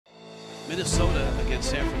Minnesota against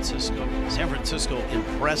San Francisco. San Francisco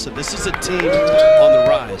impressive. This is a team on the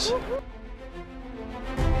rise.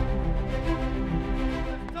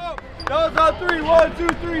 Goes on three. 1, 2,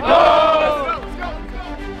 3. Go! Let's go.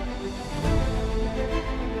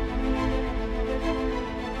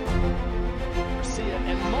 Garcia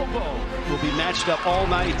and Mobo will be matched up all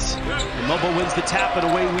night. And Mobo wins the tap and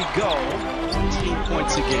away we go. 18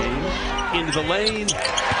 points a game. Into the lane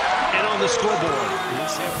and on the scoreboard in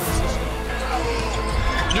San Francisco.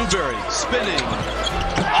 Newberry spinning.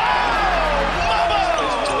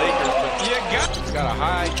 He's got a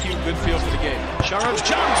high IQ, good feel for the game. Sharov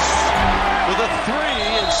jumps with a 3,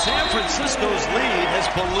 and San Francisco's lead has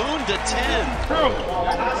ballooned to 10.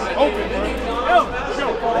 Open.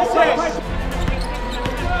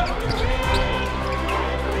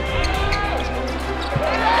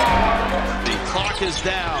 The clock is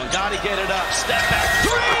down. Got to get it up. Step back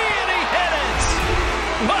 3, and he hit it.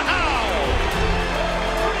 Wow!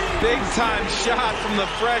 Big time shot from the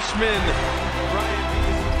freshman.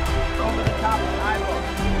 Over the top of the eyeball.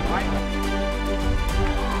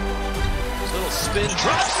 Little spin,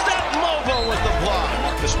 drop step, Mobo with the block.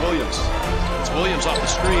 Marcus Williams. It's Williams off the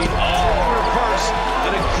screen. Oh, reverse.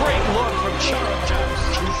 And a great look from Sharov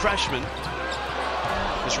Jones. True freshman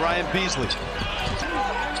is Ryan Beasley.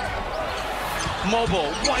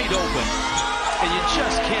 Mobo wide open. And you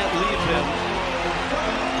just can't leave him.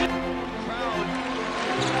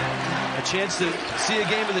 A chance to see a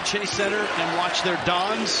game in the Chase Center and watch their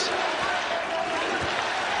Dons.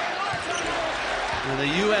 And the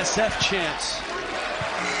USF chants.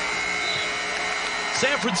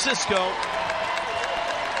 San Francisco.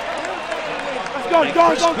 Let's go,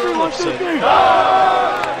 Don, 3, 1, 2, 3.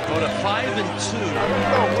 Go to 5-2.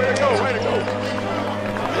 Way to go.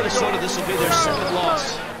 Minnesota, this will be their second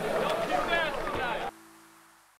loss.